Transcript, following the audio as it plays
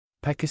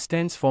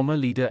Pakistan's former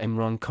leader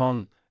Imran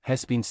Khan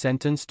has been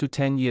sentenced to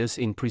 10 years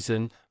in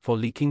prison for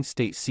leaking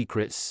state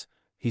secrets,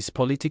 his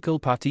political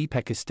party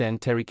Pakistan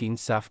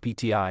Tehreek-e-Insaf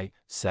 (PTI)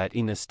 said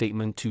in a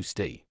statement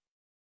Tuesday.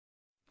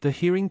 The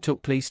hearing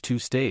took place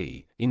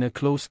Tuesday in a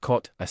closed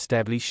court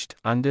established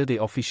under the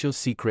Official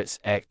Secrets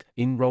Act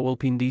in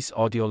Rawalpindi's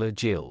Audiola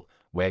jail,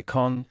 where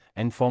Khan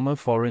and former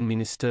Foreign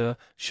Minister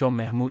Shah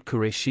Mahmood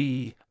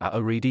Qureshi are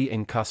already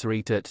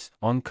incarcerated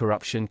on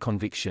corruption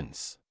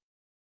convictions.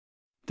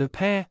 The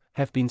pair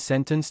have been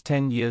sentenced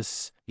 10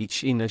 years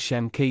each in a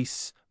sham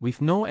case,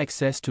 with no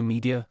access to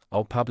media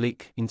or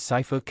public in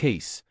cipher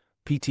case,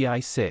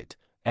 PTI said,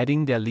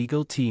 adding their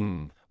legal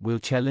team will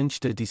challenge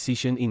the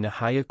decision in a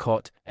higher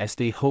court as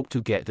they hope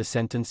to get the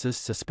sentences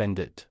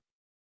suspended.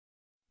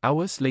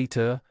 Hours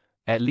later,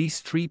 at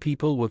least 3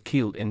 people were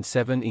killed and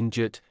 7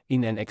 injured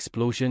in an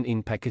explosion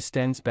in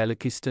Pakistan's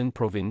Balochistan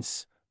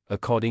province,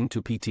 according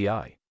to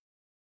PTI.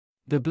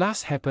 The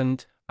blast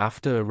happened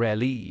after a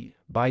rally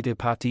by the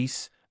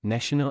party's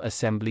National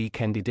Assembly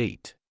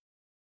candidate,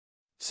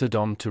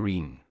 Saddam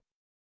Turin.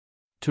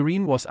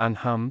 Turin was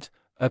unharmed,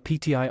 a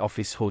PTI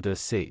office holder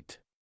said.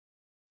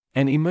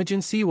 An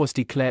emergency was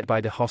declared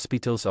by the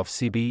hospitals of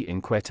Sibi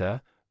and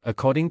Quetta,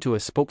 according to a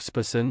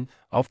spokesperson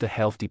of the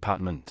health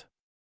department.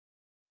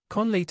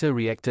 Khan later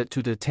reacted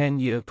to the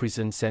 10-year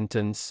prison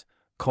sentence,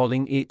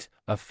 calling it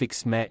a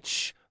fixed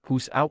match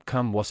whose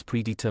outcome was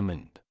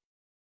predetermined.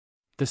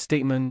 The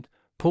statement,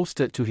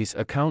 posted to his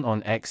account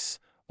on X,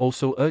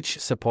 also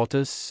urged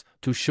supporters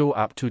to show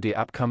up to the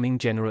upcoming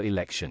general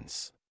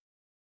elections.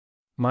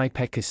 My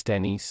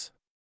Pakistanis,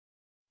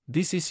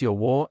 this is your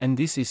war and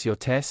this is your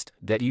test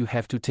that you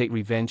have to take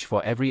revenge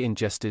for every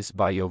injustice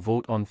by your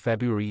vote on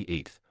February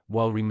 8,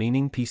 while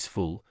remaining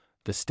peaceful,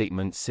 the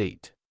statement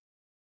said.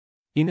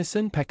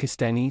 Innocent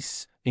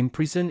Pakistanis,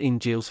 imprisoned in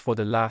jails for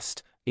the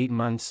last 8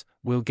 months,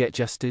 will get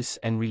justice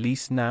and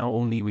released now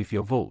only with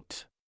your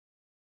vote.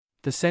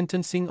 The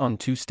sentencing on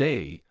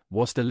Tuesday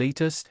was the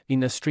latest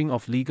in a string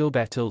of legal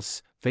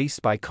battles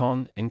faced by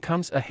Khan and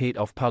comes ahead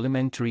of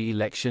parliamentary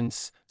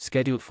elections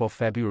scheduled for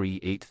February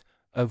 8,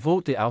 a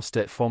vote the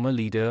ousted former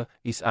leader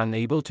is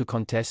unable to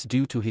contest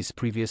due to his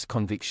previous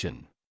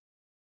conviction.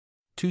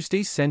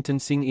 Tuesday's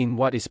sentencing in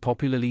what is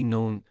popularly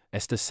known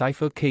as the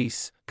cipher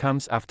case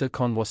comes after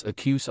Khan was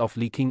accused of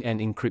leaking an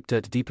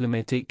encrypted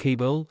diplomatic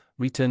cable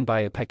written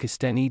by a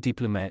Pakistani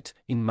diplomat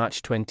in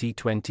March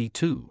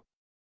 2022.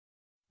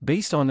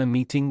 Based on a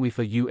meeting with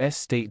a U.S.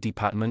 State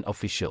Department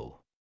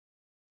official,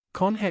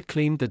 Khan had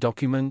claimed the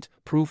document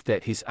proved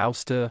that his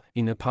ouster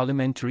in a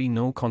parliamentary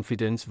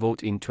no-confidence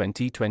vote in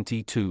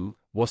 2022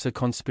 was a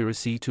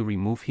conspiracy to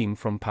remove him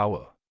from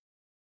power.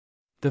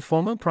 The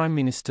former prime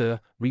minister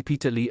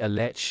repeatedly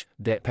alleged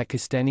that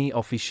Pakistani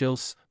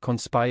officials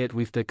conspired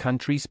with the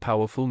country's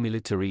powerful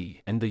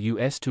military and the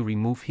US to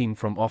remove him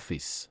from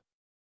office.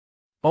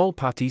 All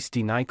parties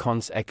deny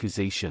Khan's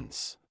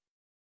accusations.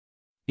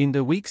 In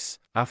the weeks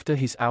after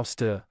his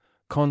ouster,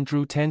 Khan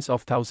drew tens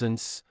of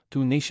thousands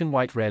to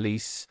nationwide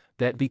rallies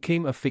that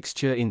became a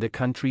fixture in the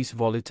country's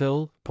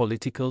volatile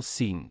political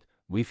scene,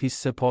 with his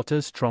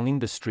supporters thronging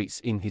the streets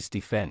in his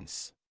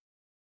defense.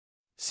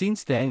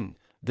 Since then,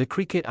 the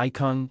cricket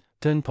icon,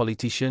 turned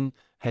politician,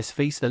 has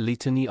faced a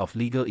litany of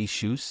legal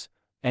issues,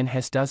 and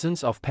has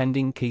dozens of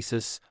pending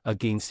cases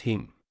against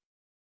him.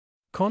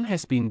 Khan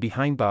has been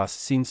behind bars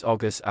since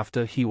August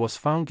after he was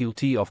found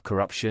guilty of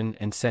corruption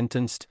and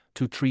sentenced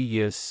to 3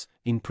 years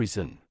in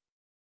prison.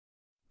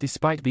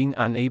 Despite being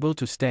unable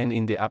to stand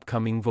in the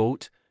upcoming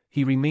vote,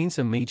 he remains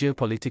a major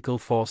political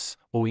force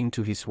owing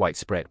to his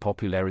widespread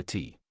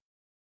popularity.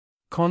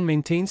 Khan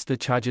maintains the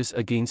charges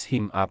against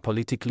him are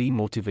politically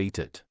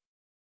motivated,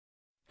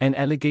 an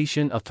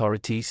allegation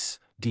authorities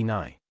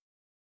deny.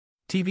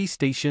 TV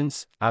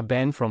stations are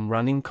banned from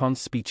running Khan's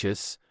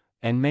speeches,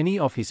 and many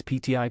of his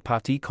PTI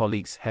party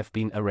colleagues have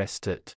been arrested.